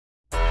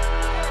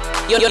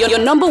Your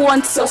number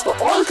one source for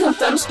all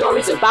confirmed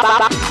stories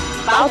about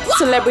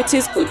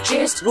celebrities, with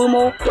gist,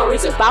 rumor,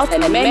 stories about,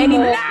 and many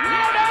more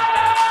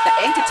that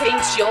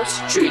entertains your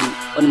stream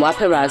on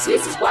Waparazzi.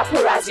 This is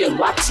Waparazzi on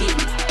WAP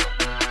TV.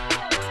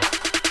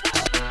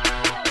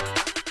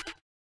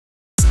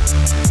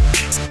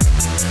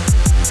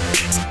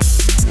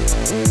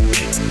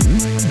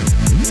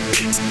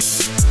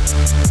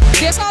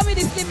 They call me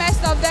the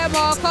slimmest of them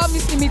all, call me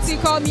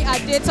Slimity, call me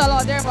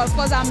Adetala of them, of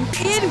course I'm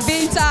in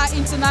Binta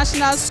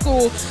International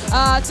School.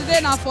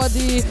 Today now for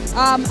the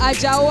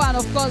Ajao and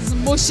of course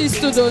Moshi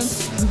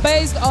students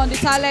based on the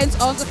talent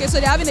on. Okay, so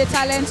they're having a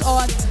talent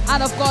on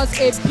and of course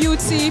a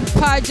beauty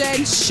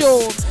pageant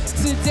show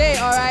today,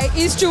 alright.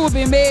 History will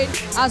be made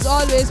as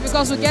always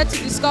because we get to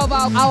discover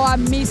our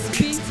Miss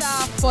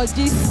Binta for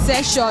this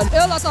session.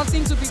 A lot of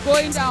things will be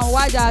going down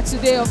wider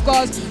today, of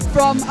course,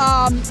 from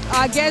our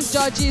guest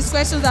judges,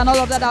 questions and all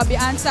of that will be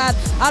answered.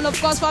 And of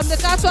course from the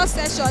catwalk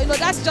session, you know,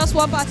 that's just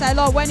one part I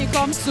love when it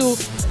comes to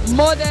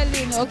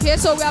modeling. Okay,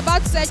 so we're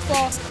about to search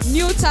for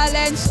new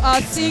talents,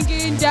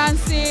 singing,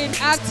 dancing,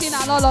 acting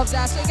and all of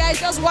that. So guys,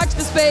 just watch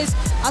the space.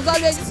 As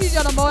always, this is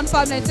your number one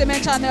family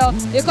entertainment channel.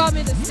 They call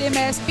me the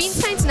slimmest.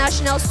 Binta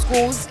International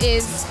Schools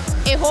is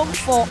a home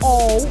for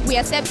all. We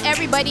accept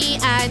everybody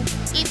and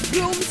it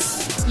grooms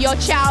your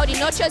child, it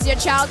nurtures your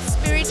child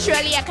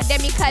spiritually,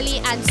 academically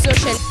and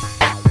socially.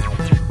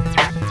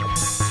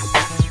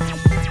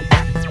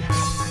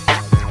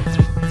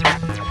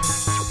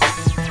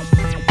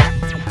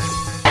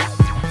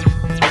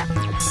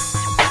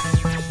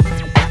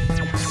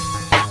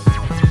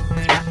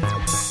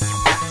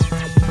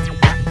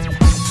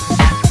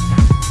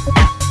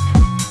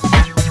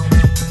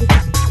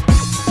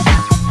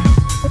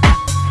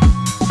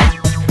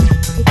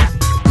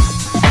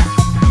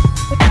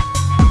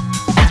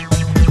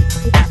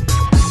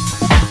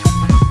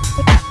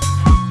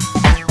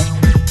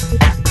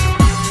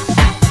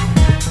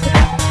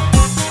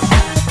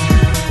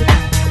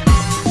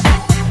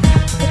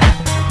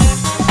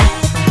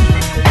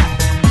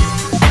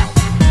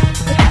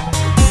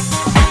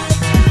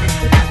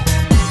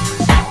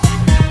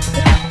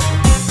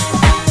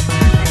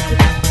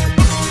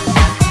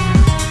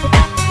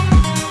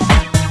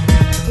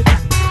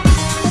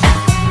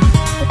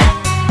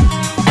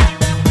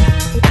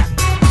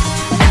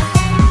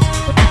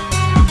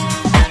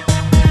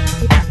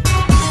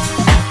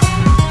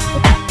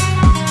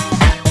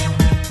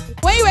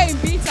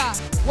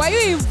 Were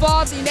you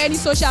involved in any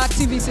social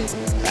activity?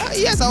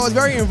 Yes, I was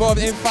very involved.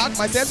 In fact,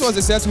 my set was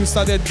the set who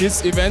started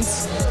this event.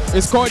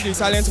 It's called the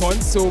Talent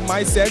Hunt. So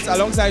my set,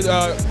 alongside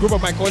a group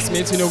of my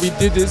classmates, you know, we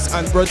did this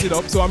and brought it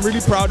up. So I'm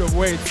really proud of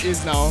where it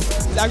is now.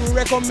 I would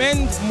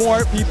recommend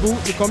more people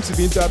to come to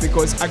Binta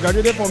because I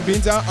graduated from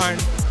Binta and,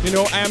 you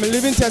know, I am a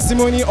living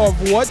testimony of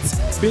what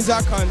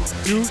Binta can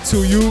do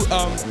to you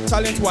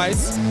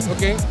talent-wise,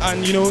 okay?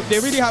 And, you know, they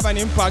really have an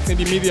impact in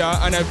the media,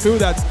 and I feel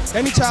that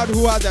any child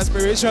who has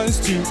aspirations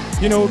to,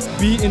 you know,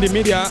 be in the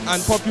media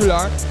and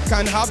popular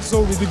can have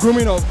so with the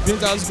grooming of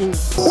Binta School.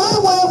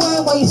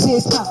 Why you say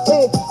stop?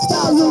 Hey,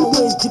 style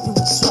always dripping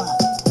with swag.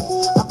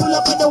 I pull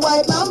up in the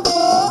white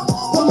Lambo,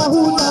 from my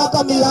hood now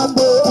come the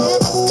Lambo.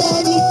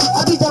 Steady,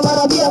 I be the one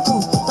I be a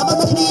fool. I'm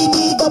a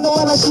me, don't know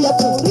what I see a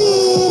fool.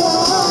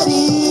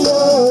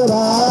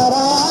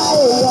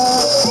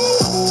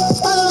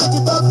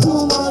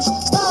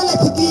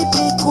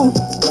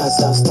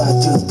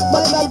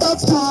 But if I don't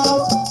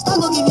stop, I'm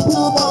gonna give you 2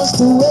 months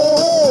to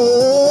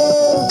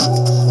wait.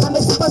 I'm a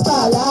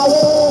superstar, like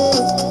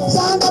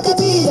sound like a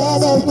beat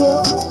and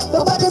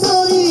nobody's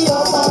only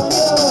your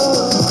family.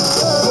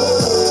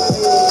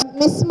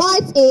 Miss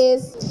Smart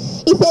is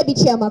Ife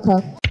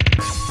Bichiamaka.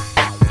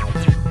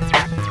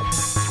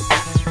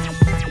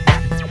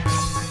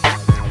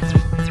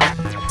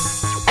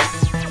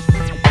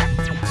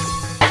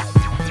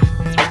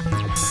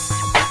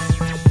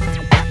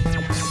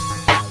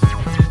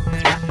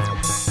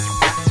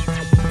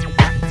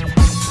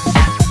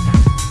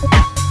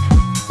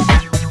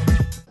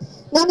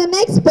 Now the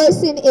next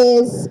person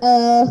is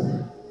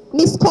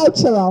Miss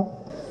Cultural.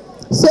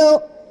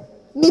 So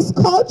Miss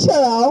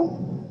Cultural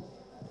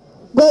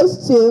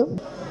goes to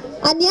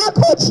Anya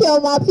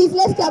Kochioma. Please,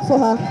 let's clap for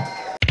her.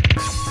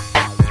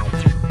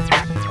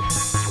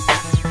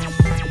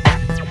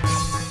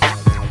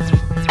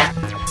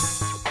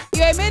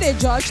 You made a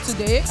judge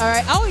today, all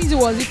right. How easy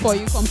was it for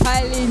you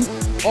compiling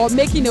or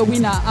making a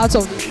winner out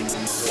of it?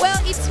 Well,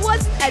 it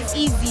wasn't as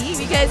easy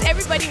because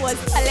everybody was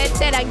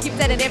talented and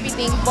gifted and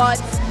everything, but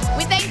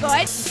we thank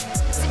God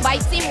by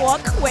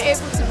teamwork we're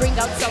able to bring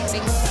out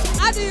something.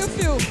 How do you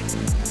feel?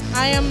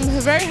 I am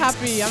very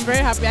happy. I'm very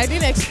happy. I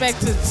didn't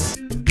expect it.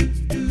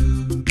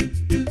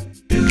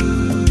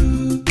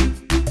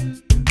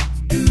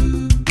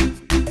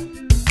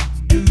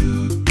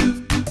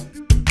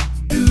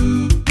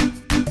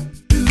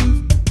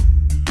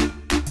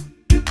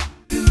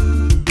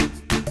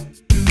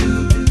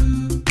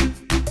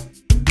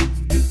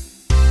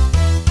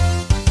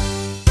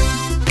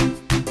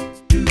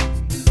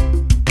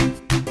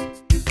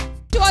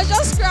 She was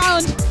just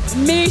crowned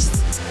Miss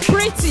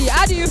Pretty.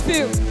 How do you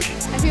feel?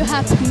 I feel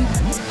happy.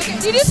 Okay,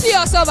 did you see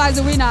yourself as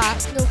a winner?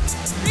 No.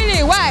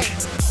 Really? Why?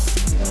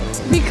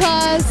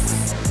 Because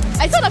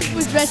I saw the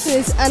people's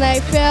dresses and I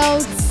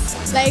felt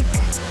like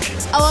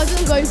I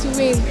wasn't going to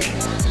win.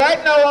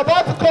 Right now, we're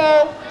about to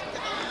call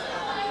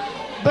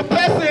the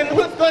person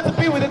who's going to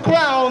be with the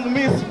crown,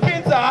 Miss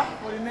Binta,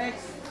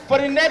 for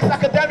the next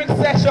academic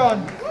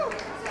session.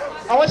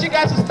 I want you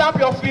guys to stamp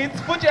your feet,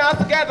 put your hands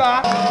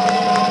together.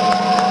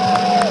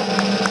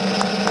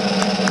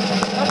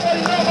 And for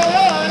the number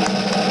one,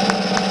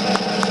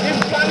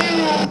 it's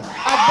Ganiru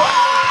Abai.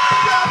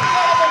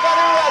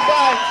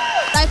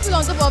 I feel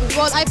on top of the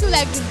world. I feel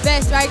like the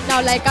best right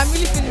now. Like I'm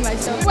really feeling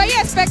myself. Were you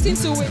expecting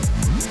to win?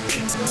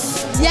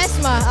 Yes,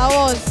 ma, I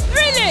was.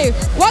 Really?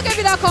 What gave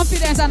you that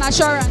confidence and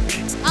assurance?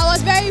 I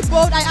was very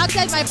bold. I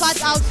acted my part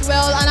out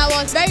well, and I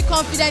was very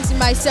confident in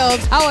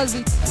myself. How was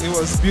it? It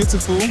was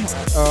beautiful.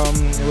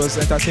 It was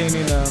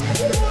entertaining.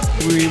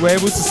 We were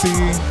able to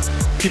see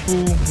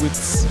people with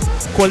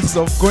qualities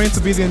of going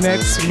to be the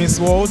next Miss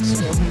World,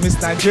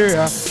 Miss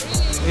Nigeria.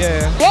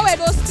 Yeah. What were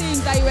those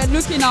things that you were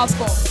looking out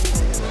for?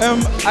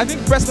 I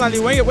think personally,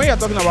 when you're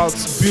talking about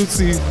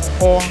beauty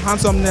or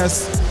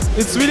handsomeness,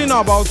 it's really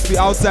not about the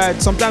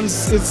outside.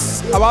 Sometimes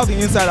it's about the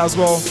inside as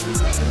well.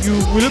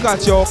 We look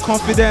at your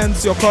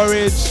confidence, your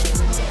courage,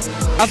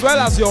 as well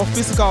as your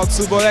physical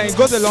too, but then it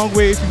goes a long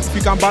way if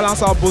you can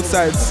balance out both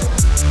sides.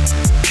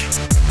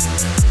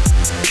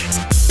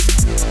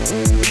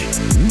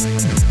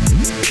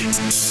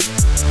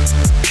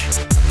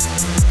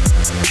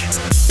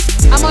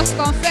 I must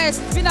confess,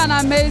 it's been an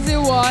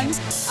amazing one,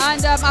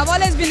 and I've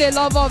always been a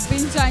lover of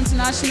Binta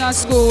International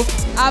School.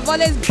 I've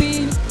always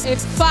been a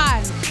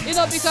fan, you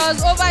know,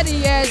 because over the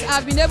years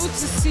I've been able to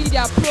see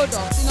their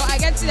products. You know, I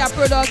get to see their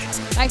products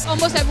like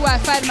almost everywhere I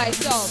find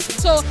myself.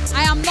 So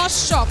I am not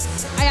shocked,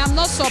 I am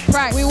not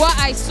surprised with what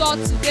I saw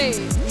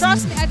today.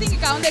 Trust me, I think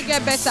it can only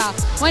get better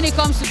when it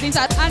comes to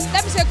Binta. And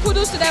let me say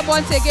kudos to them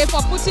once again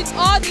for putting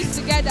all this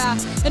together.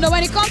 You know,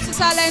 when it comes to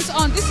talent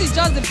on, this is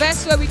just the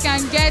best way we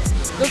can get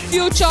the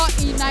future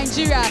in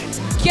Nigeria.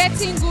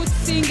 Getting good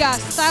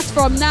singers starts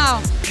from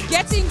now.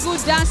 Getting good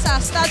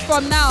dancers starts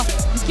from now.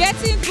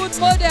 Getting good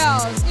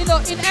models, you know,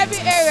 in every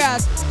area,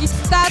 it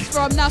starts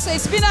from now. So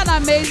it's been an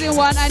amazing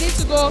one. I need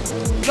to go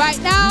right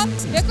now.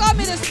 They call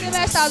me the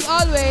slimmest as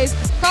always.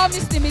 Call me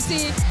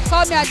Slimity.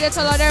 Call me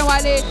Adetola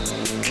Wale.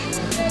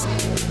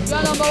 Your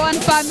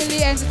 #1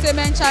 family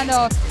entertainment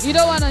channel. You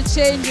don't want to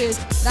change it.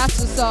 That's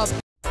what's up.